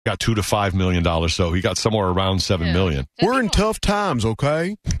got $2 to $5 million, so he got somewhere around $7 million. We're in tough times,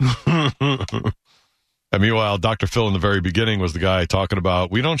 okay? And meanwhile, Dr. Phil in the very beginning was the guy talking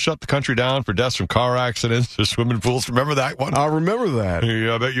about, we don't shut the country down for deaths from car accidents or swimming pools. Remember that one? I remember that.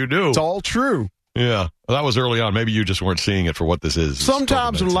 Yeah, I bet you do. It's all true. Yeah. Well, that was early on. Maybe you just weren't seeing it for what this is.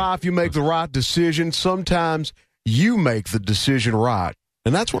 Sometimes in life you make the right decision. Sometimes you make the decision right.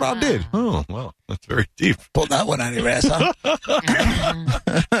 And that's what I did. Oh, well, that's very deep. Pulled that one out of your ass, huh?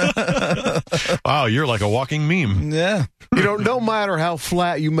 Wow, you're like a walking meme. Yeah. You know, no matter how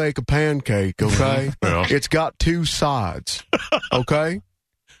flat you make a pancake, okay, Yeah. it's got two sides, okay?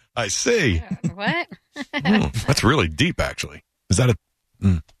 I see. What? That's really deep, actually. Is that a...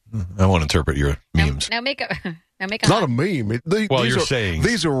 I want to interpret your memes. Now make a... It's not a meme. You're saying.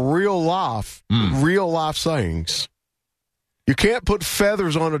 These are real life sayings. You can't put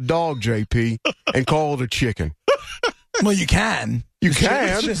feathers on a dog, JP, and call it a chicken. Well, you can. You can,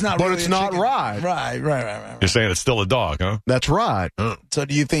 it's just not but really it's a not chicken. right. Right. You're saying it's still a dog, huh? That's right. So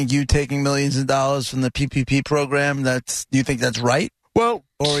do you think you taking millions of dollars from the PPP program, do you think that's right? Well,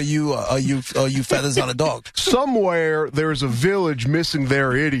 or are you feathers on a dog? Somewhere there's a village missing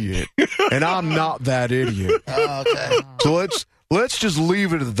their idiot, and I'm not that idiot. Oh, okay. So let's just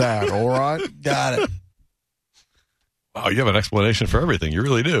leave it at that, all right? Got it. Wow, you have an explanation for everything. You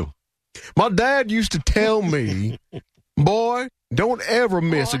really do. My dad used to tell me, boy, don't ever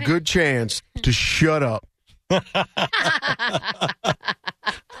miss a good chance to shut up. I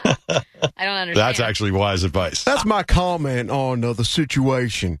don't understand. That's actually wise advice. That's my comment on the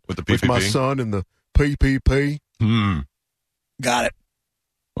situation With the PPP? with my son and the PPP. Got it.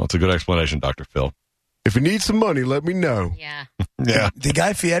 Well, it's a good explanation, Dr. Phil. If you need some money, let me know. Yeah. Yeah. Did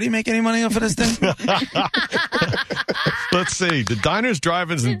Guy Fieri make any money off of this thing? Let's see. The diners,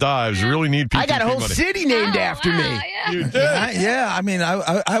 drive-ins, and dives really need PPP I got a whole money. city named after me. Yeah. You did. Yeah. I mean,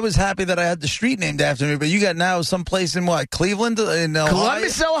 I was happy that I had the street named after me, but you got now someplace in what? Cleveland? In Ohio?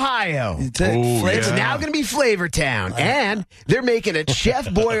 Columbus, Ohio. You take Oh, Flavor- It's yeah. now going to be Flavor Town. And they're making a Chef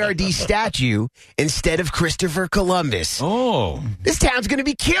Boyardee statue instead of Christopher Columbus. Oh. This town's going to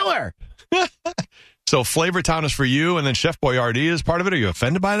be killer. So Flavor Town is for you, and then Chef Boyardee is part of it? Are you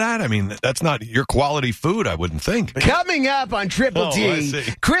offended by that? I mean, that's not your quality food, I wouldn't think. Coming up on Triple I D,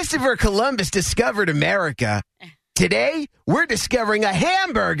 see. Christopher Columbus discovered America. Today, we're discovering a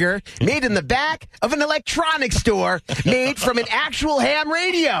hamburger made in the back of an electronics store made from an actual ham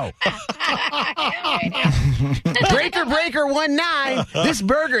radio. Breaker 19, this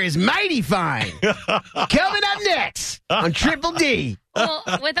burger is mighty fine. Coming up next on Triple D. Well,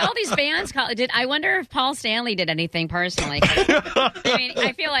 with all these bands, I wonder if Paul Stanley did anything personally. I mean,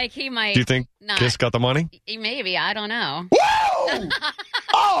 I feel like he might. Do you think not. Kiss got the money? Maybe. I don't know. Woo!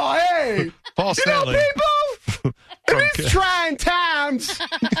 Oh, hey! Paul Stanley. People, in these trying times, we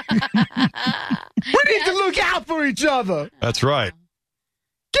need to look out for each other. That's right.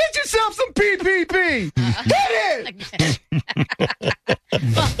 Get yourself some PPP. Get it!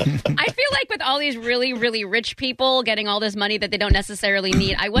 Well, I feel like with all these really, really rich people getting all this money that they don't necessarily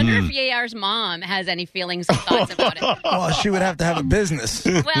need, I wonder if Yar's mom has any feelings and thoughts about it. Well, she would have to have a business.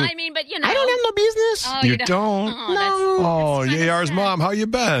 Well, I mean, but you know. I don't have no business. Oh, You don't? Oh, Oh, Yar's mom, how you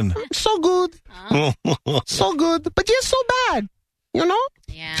been? So good. So good. But just so bad. You know?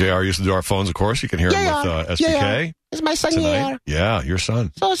 Yeah. JR used to do our phones, of course. You can hear him with SPK Yeah. It's my son, tonight. Yeah, your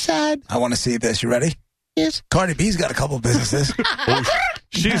son. So sad. I want to see this. You ready? Yes. Cardi B's got a couple of businesses.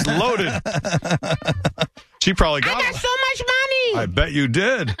 She's loaded. She probably got I got it. so much money. I bet you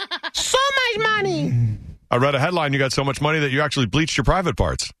did. So much money. I read a headline. You got so much money that you actually bleached your private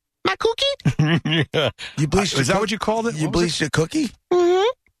parts. My cookie? Yeah. You bleached Is that what you called it? You What was bleached your cookie? Mm-hmm.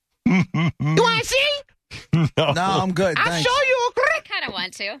 You want to see? it? No, I'm good. I'll Thanks. show you. I kind of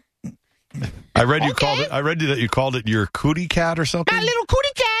want to. I read you Okay. called it. I read that you called it your Cooty cat or something. That little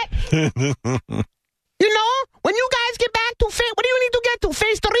cootie cat. You know, when you guys get back to phase, what do you need to get to?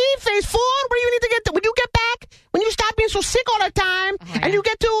 Phase 3, phase 4? What do you need to get to? When you get back, when you stop being so sick all the time, and you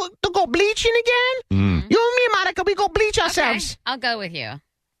get to go bleaching again, you and me, Monica, we go bleach ourselves. Okay, I'll go with you.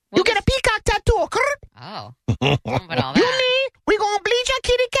 You get a peacock tattoo. Oh. But all You that. and me, we gonna bleach our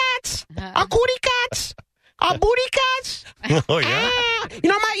kitty cats, our cootie cats, our booty cats. Oh yeah. You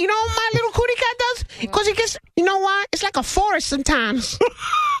know my little cootie cat does? Because he gets, you know what? It's like a forest sometimes.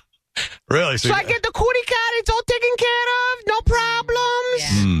 Really? So I get the cootie cat, it's all taken care of, no problems.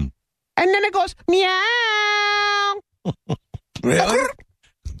 Yeah. And then it goes, meow. Really?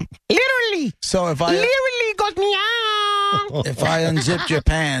 Literally. So if Literally goes, meow. if I unzipped your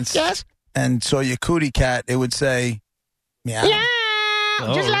pants Yes. and saw your cootie cat, it would say, meow. Meow.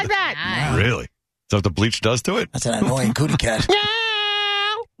 Oh, Just like that. Nice. Really? Is that what the bleach does to it? That's an annoying cootie cat.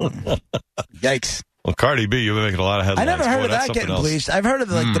 Meow. Yikes. Well, Cardi B, you've been making a lot of headlines. I never heard Boy, of that's that getting something else. bleached. I've heard of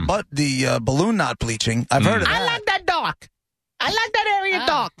the balloon not bleaching. I've heard of that. I like that dark. I like that area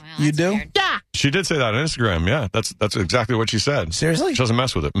dark. Well, You that's do? weird. Yeah. She did say that on Instagram. Yeah, that's exactly what she said. Seriously? She doesn't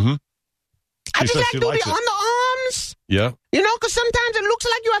mess with it. Mm-hmm. I just says like she to likes the it. underarms. Yeah. You know, because sometimes it looks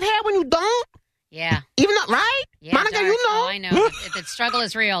like you have hair when you don't. Yeah. Even though, right? Yeah, Monica, dark. you know. Oh, I know. The struggle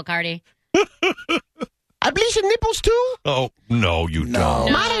is real, Cardi. I bleach your nipples too. Oh, no, you No.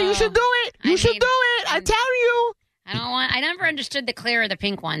 don't. Monica, you should do it. You should do it. I tell you. I never understood the clear or the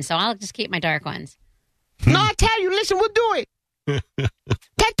pink ones, so I'll just keep my dark ones. No, I tell you. Listen, we'll do it.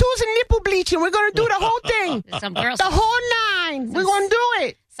 Tattoos and nipple bleaching. We're going to do the whole thing. Some girls, The whole 9. We're going to do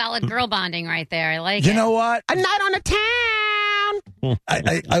it. solid girl bonding right there. I like it. You know what? A night on the town.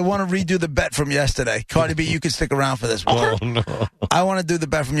 I want to redo the bet from yesterday. Cardi B, you can stick around for this one. Oh, no. I want to do the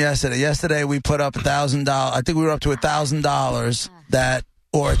bet from yesterday. Yesterday we put up $1,000. I think we were up to $1,000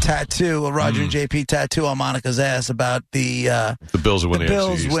 or a tattoo, a Roger and JP tattoo on Monica's ass about the Bills will win the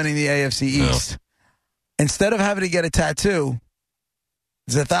Bills AFC East. winning the AFC East. Instead of having to get a tattoo,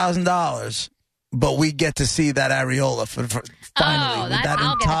 it's $1,000, but we get to see that areola for finally. With that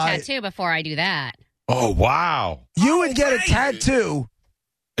I'll entire, get a tattoo before I do that. Oh, wow. You would get a tattoo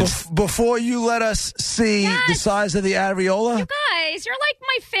before you let us see the size of the areola? You guys, you're like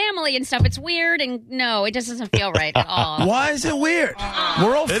my family and stuff. It's weird, and no, it just doesn't feel right at all. Why is it weird?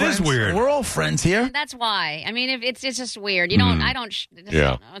 We're all It friends. is weird. We're all friends here. That's why. I mean, if it's just weird. You don't. I don't.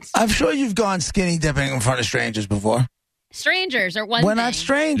 Yeah. I'm sure you've gone skinny dipping in front of strangers before. Strangers are one We're thing. not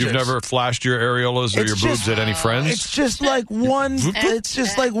strangers. You've never flashed your areolas or It's your boobs just- at any friends? It's just like one. It's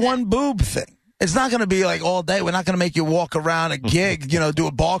just like one boob thing. It's not going to be like all day. We're not going to make you walk around a gig, do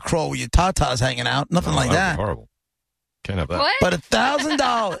a bar crawl with your tatas hanging out. Nothing like that'd that. be horrible. Can't have that. What? But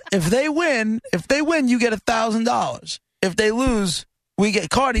 $1,000. If they win, you get $1,000. If they lose, we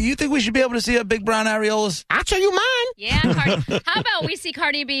get Cardi. You think we should be able to see her big brown areolas? I'll show you mine. Yeah, Cardi. How about we see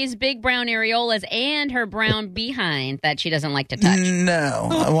Cardi B's big brown areolas and her brown behind that she doesn't like to touch? No,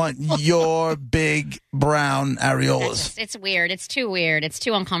 I want your big brown areolas. It's weird. It's too weird. It's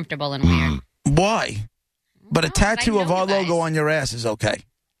too uncomfortable and weird. Why? But a No, tattoo I of know our you guys. logo on your ass is okay.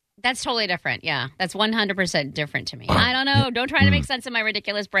 That's totally different. Yeah, that's 100% different to me. I don't know. Don't try to make sense of my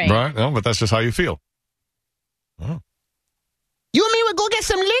ridiculous brain. Right? No, but that's just how you feel. You and me would go get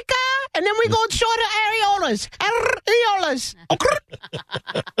some liquor, and then we go show the areolas. Areolas.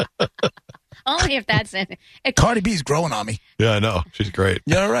 Only if that's it. Cardi B's growing on me. Yeah, I know. She's great.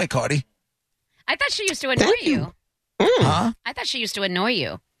 You're all right, Cardi. I thought she used to annoy Thank you. Huh? I thought she used to annoy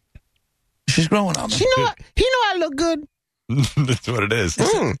you. She's growing on me. He know I look good. That's what it is.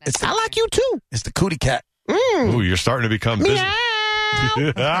 I like you too. It's the Cooty cat. Ooh, you're starting to become busy. Meow.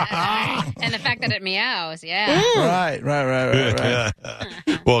 And the fact that it meows, yeah. Right. Yeah.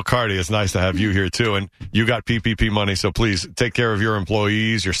 Well, Cardi, it's nice to have you here, too. And you got PPP money, so please take care of your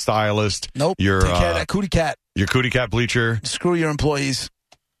employees, your stylist. Nope. Your, Take care of that Cooty cat. your Cooty Cat bleacher. Screw your employees.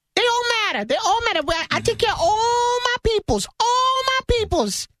 They all matter. They all matter. I take care of all my peoples. All my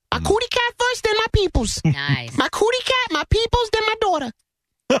peoples. My cootie cat first, then my peoples. Nice. My cootie cat, my peoples, then my daughter.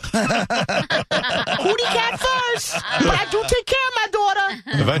 Cootie cat first. But I do take care of my daughter.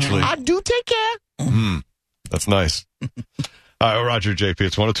 Eventually. I do take care. That's nice. All right, Roger JP,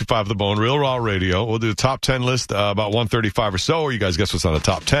 it's 102.5 The Bone, Real Raw Radio. We'll do the top 10 list about 135 or so, or you guys guess what's on the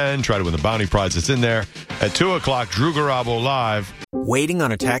top 10. Try to win the bounty prize that's in there. At 2 o'clock, Drew Garabo live. Waiting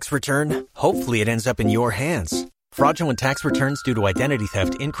on a tax return? Hopefully it ends up in your hands. Fraudulent tax returns due to identity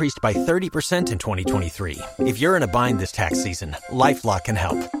theft increased by 30% in 2023. If you're in a bind this tax season, LifeLock can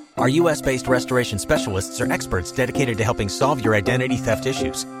help. Our U.S.-based restoration specialists are experts dedicated to helping solve your identity theft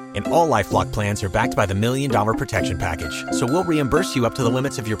issues. And all LifeLock plans are backed by the $1 Million Protection Package. So we'll reimburse you up to the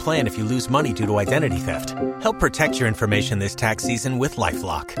limits of your plan if you lose money due to identity theft. Help protect your information this tax season with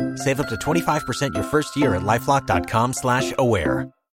LifeLock. Save up to 25% your first year at LifeLock.com/aware.